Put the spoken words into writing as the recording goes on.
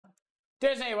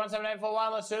Disney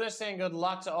 178441. Let's do this thing. Good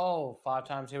luck to all. 5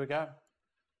 times. Here we go.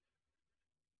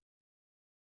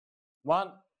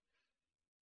 1,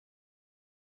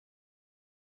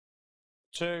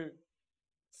 2,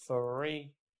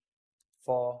 3,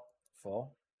 4,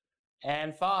 4,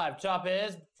 and 5. Top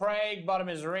is Prague. Bottom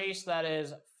is Reese. That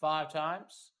is 5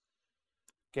 times.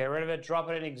 Get rid of it. Drop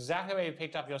it in exactly where you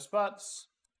picked up your spots.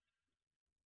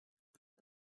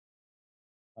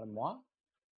 Bottom 1.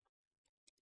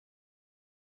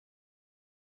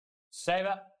 Save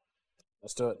it.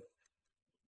 Let's do it.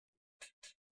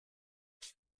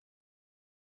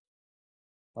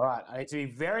 All right, I need to be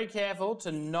very careful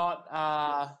to not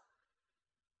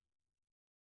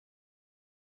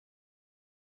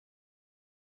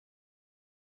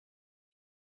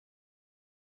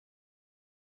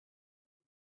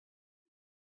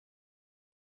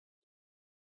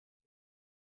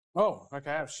Oh,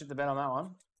 okay, I've shit the bed on that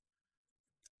one.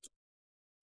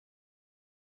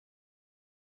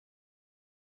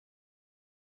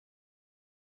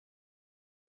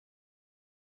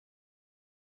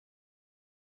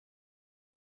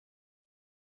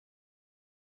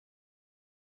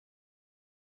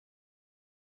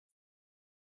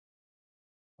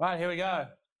 Right, here we go.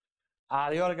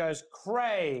 The order goes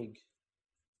Craig,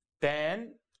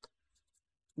 Ben,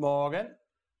 Morgan,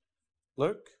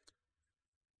 Luke,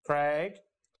 Craig,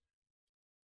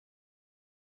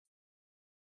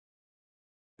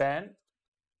 Ben,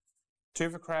 2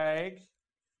 for Craig,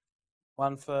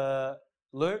 1 for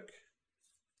Luke,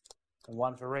 and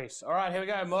 1 for Reese. All right, here we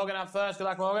go. Morgan up first. Good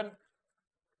luck, Morgan.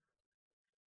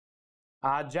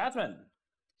 Jasmine.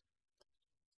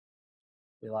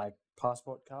 You like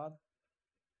passport card?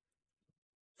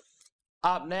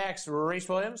 Up next, Reese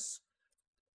Williams.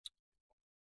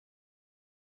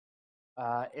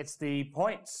 It's the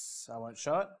points. I won't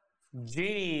show it.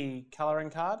 Genie colouring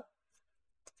card.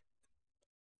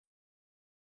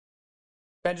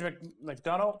 Benjamin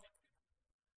McDonald.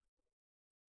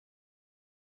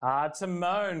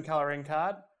 Timon colouring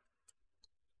card.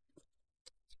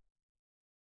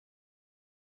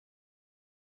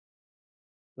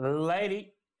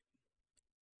 Lady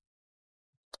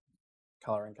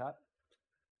colouring card.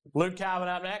 Luke Calvin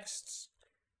up next.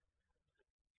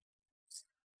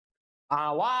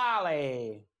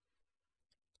 Wally.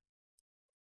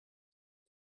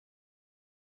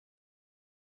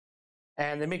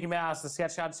 And the Mickey Mouse, the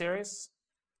sketch card series.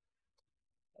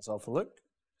 That's all for Luke.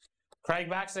 Craig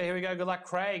Baxter, here we go. Good luck,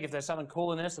 Craig. If there's something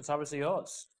cool in this, it's obviously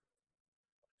yours.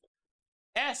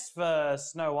 S for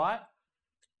Snow White.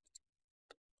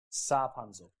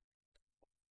 Sarpunzel.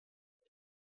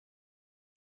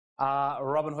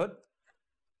 Robin Hood.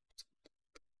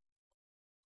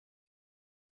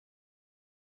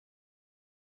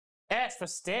 S for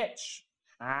Stitch.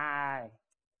 Aye.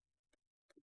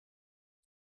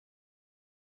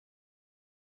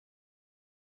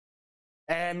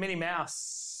 And Minnie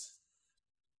Mouse.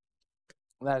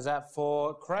 That is that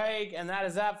for Craig, and that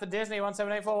is that for Disney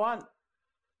 17841.